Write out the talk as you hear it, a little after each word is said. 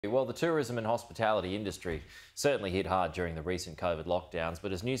Well, the tourism and hospitality industry certainly hit hard during the recent COVID lockdowns,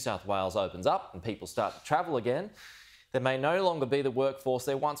 but as New South Wales opens up and people start to travel again, there may no longer be the workforce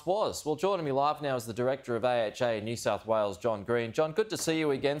there once was. Well, joining me live now is the Director of AHA in New South Wales, John Green. John, good to see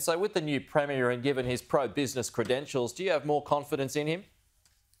you again. So with the new Premier and given his pro-business credentials, do you have more confidence in him?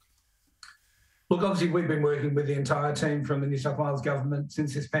 Look, obviously, we've been working with the entire team from the New South Wales government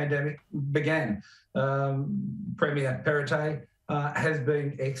since this pandemic began. Premier Perrottet has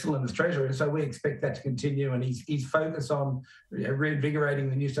been excellent as Treasurer, and so we expect that to continue. And his focus on reinvigorating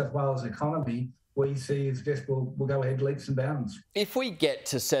the New South Wales economy, we see as just will go ahead leaps and bounds. If we get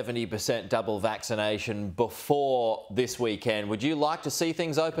to 70% double vaccination before this weekend, would you like to see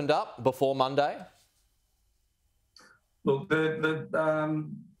things opened up before Monday? Look, the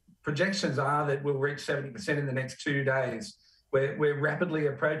projections are that we'll reach 70% in the next 2 days. We're rapidly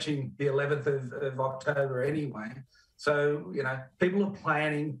approaching the 11th of October anyway. So, people are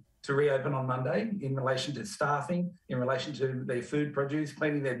planning to reopen on Monday in relation to staffing, in relation to their food produce,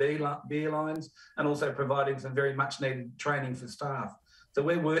 cleaning their beer lines, and also providing some very much needed training for staff. So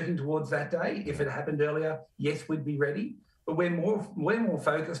we're working towards that day. If it happened earlier, yes, we'd be ready. But we're more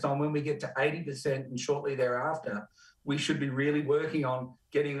focused on when we get to 80% and shortly thereafter, we should be really working on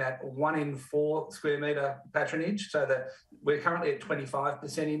getting that 1 in 4 square metre patronage, so that we're currently at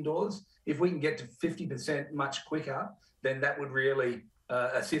 25% indoors. If we can get to 50% much quicker, then that would really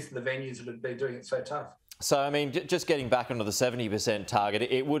assist the venues that have been doing it so tough. So, I mean, just getting back onto the 70% target,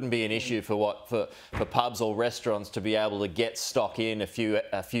 it wouldn't be an issue for pubs or restaurants to be able to get stock in a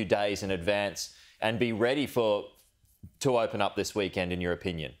few days in advance and be ready to open up this weekend, in your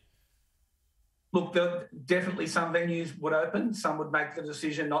opinion? Look, definitely some venues would open. Some would make the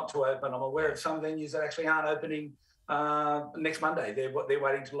decision not to open. I'm aware of some venues that actually aren't opening next Monday. They're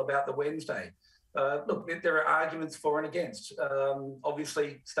waiting till about the Wednesday. Look, there are arguments for and against.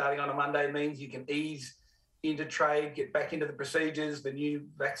 Obviously, starting on a Monday means you can ease into trade, get back into the procedures, the new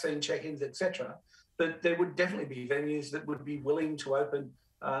vaccine check-ins, etc. But there would definitely be venues that would be willing to open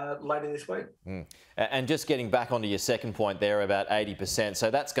later this week. And just getting back onto your second point there about 80%, so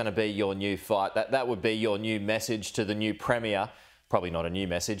that's going to be your new fight. That would be your new message to the new Premier. Probably not a new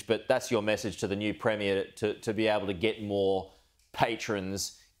message, but that's your message to the new Premier to be able to get more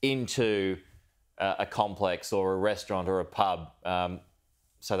patrons into a complex or a restaurant or a pub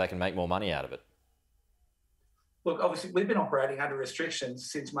so they can make more money out of it. Look, obviously, we've been operating under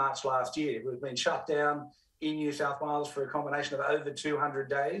restrictions since March last year. We've been shut down in New South Wales for a combination of over 200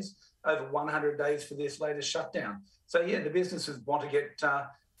 days, over 100 days for this latest shutdown. So, yeah, the businesses want to get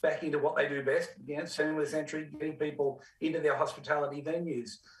back into what they do best, seamless entry, getting people into their hospitality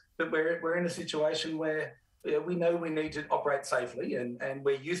venues. But we're in a situation where we know we need to operate safely and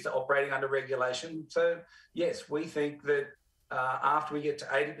we're used to operating under regulation. So, yes, we think that after we get to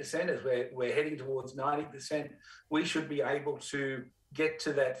 80%, as we're heading towards 90%, we should be able to get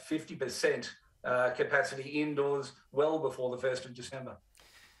to that 50% capacity indoors well before the 1st of December.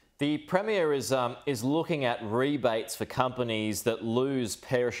 The Premier is looking at rebates for companies that lose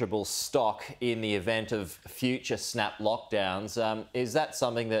perishable stock in the event of future snap lockdowns. Is that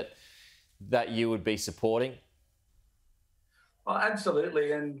something that you would be supporting? Oh,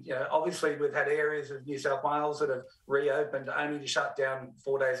 absolutely. And obviously we've had areas of New South Wales that have reopened only to shut down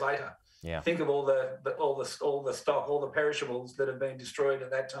 4 days later. Yeah. Think of all the stock, all the perishables that have been destroyed at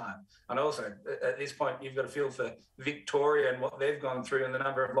that time. And also, at this point, you've got to feel for Victoria and what they've gone through and the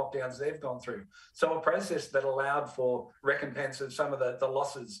number of lockdowns they've gone through. So a process that allowed for recompense of some of the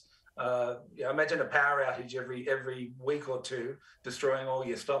losses. Imagine a power outage every week or two, destroying all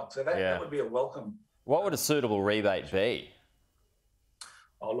your stock. So that would be a welcome. What would a suitable rebate be?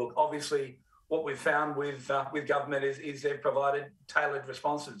 Oh, look, obviously, what we've found with government is they've provided tailored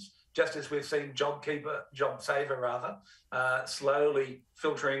responses. Just as we've seen JobSaver, slowly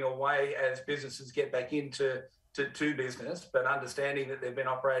filtering away as businesses get back into business, but understanding that they've been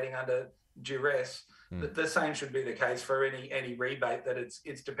operating under duress. The same should be the case for any rebate, that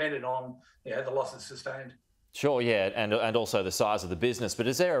it's dependent on the losses sustained. Sure, yeah, and also the size of the business. But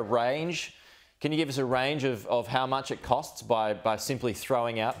is there a range? Can you give us a range of how much it costs by simply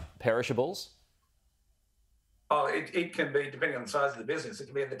throwing out perishables? Oh, it can be, depending on the size of the business, it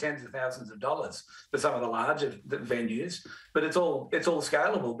can be in the tens of thousands of dollars for some of the larger venues. But it's all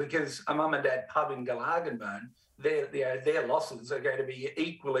scalable, because a mum and dad pub in Galahaganbone, their losses are going to be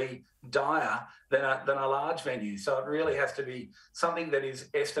equally dire than a large venue. So it really has to be something that is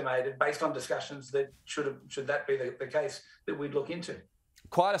estimated based on discussions that should that be the case, that we'd look into.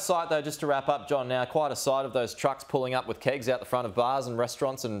 Quite a sight, though, just to wrap up, John, now, quite a sight of those trucks pulling up with kegs out the front of bars and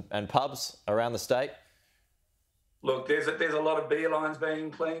restaurants and pubs around the state. Look, there's a lot of beer lines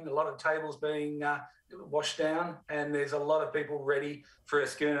being cleaned, a lot of tables being washed down, and there's a lot of people ready for a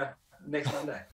schooner next Monday.